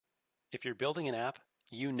If you're building an app,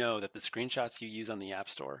 you know that the screenshots you use on the App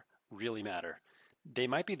Store really matter. They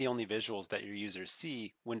might be the only visuals that your users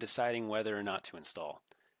see when deciding whether or not to install.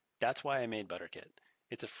 That's why I made ButterKit.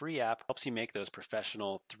 It's a free app, helps you make those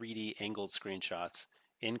professional 3D angled screenshots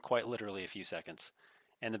in quite literally a few seconds.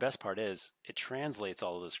 And the best part is, it translates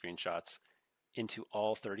all of those screenshots into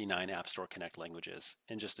all 39 App Store Connect languages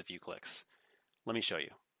in just a few clicks. Let me show you.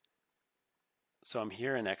 So I'm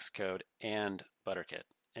here in Xcode and ButterKit,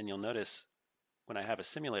 and you'll notice when I have a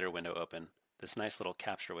simulator window open, this nice little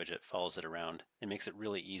capture widget follows it around and makes it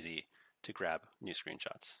really easy to grab new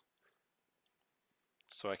screenshots.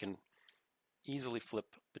 So I can easily flip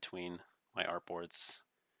between my artboards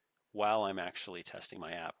while I'm actually testing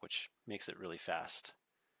my app, which makes it really fast.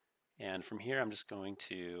 And from here, I'm just going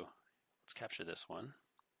to, let's capture this one.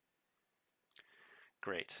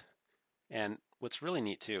 Great. And what's really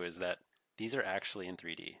neat too is that these are actually in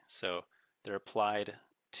 3D. So they're applied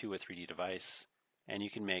to a 3D device, and you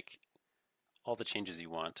can make all the changes you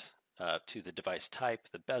want to the device type,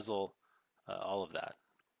 the bezel, all of that.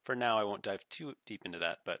 For now, I won't dive too deep into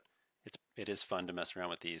that, but it is fun to mess around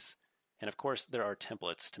with these. And of course, there are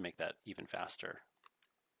templates to make that even faster.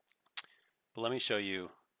 But let me show you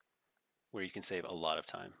where you can save a lot of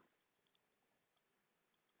time.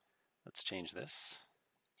 Let's change this.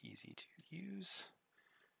 Easy to use.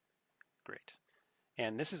 Great.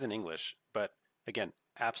 And this is in English, but again,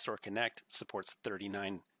 App Store Connect supports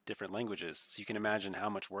 39 different languages. So you can imagine how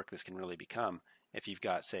much work this can really become if you've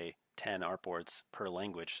got, say, 10 artboards per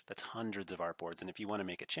language. That's hundreds of artboards. And if you want to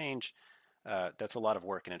make a change, that's a lot of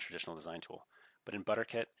work in a traditional design tool. But in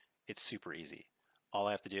ButterKit, it's super easy. All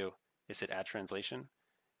I have to do is hit Add Translation,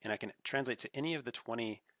 and I can translate to any of the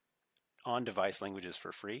 20 on-device languages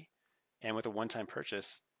for free. And with a one-time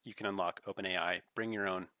purchase, you can unlock OpenAI, bring your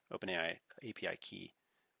own OpenAI API key,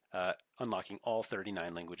 unlocking all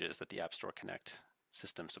 39 languages that the App Store Connect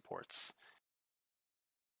system supports.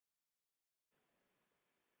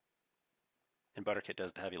 And ButterKit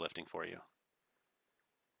does the heavy lifting for you.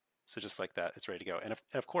 So just like that, it's ready to go. And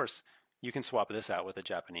of course, you can swap this out with a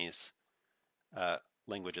Japanese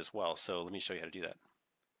language as well. So let me show you how to do that.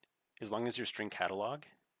 As long as your string catalog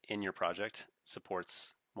in your project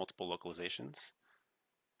supports multiple localizations,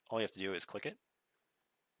 all you have to do is click it,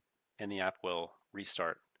 and the app will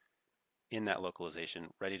restart in that localization,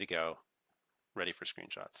 ready to go, ready for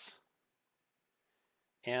screenshots.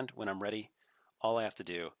 And when I'm ready, all I have to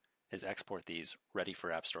do is export these ready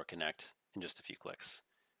for App Store Connect in just a few clicks.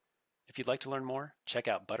 If you'd like to learn more, check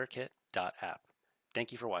out butterkit.app.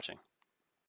 Thank you for watching.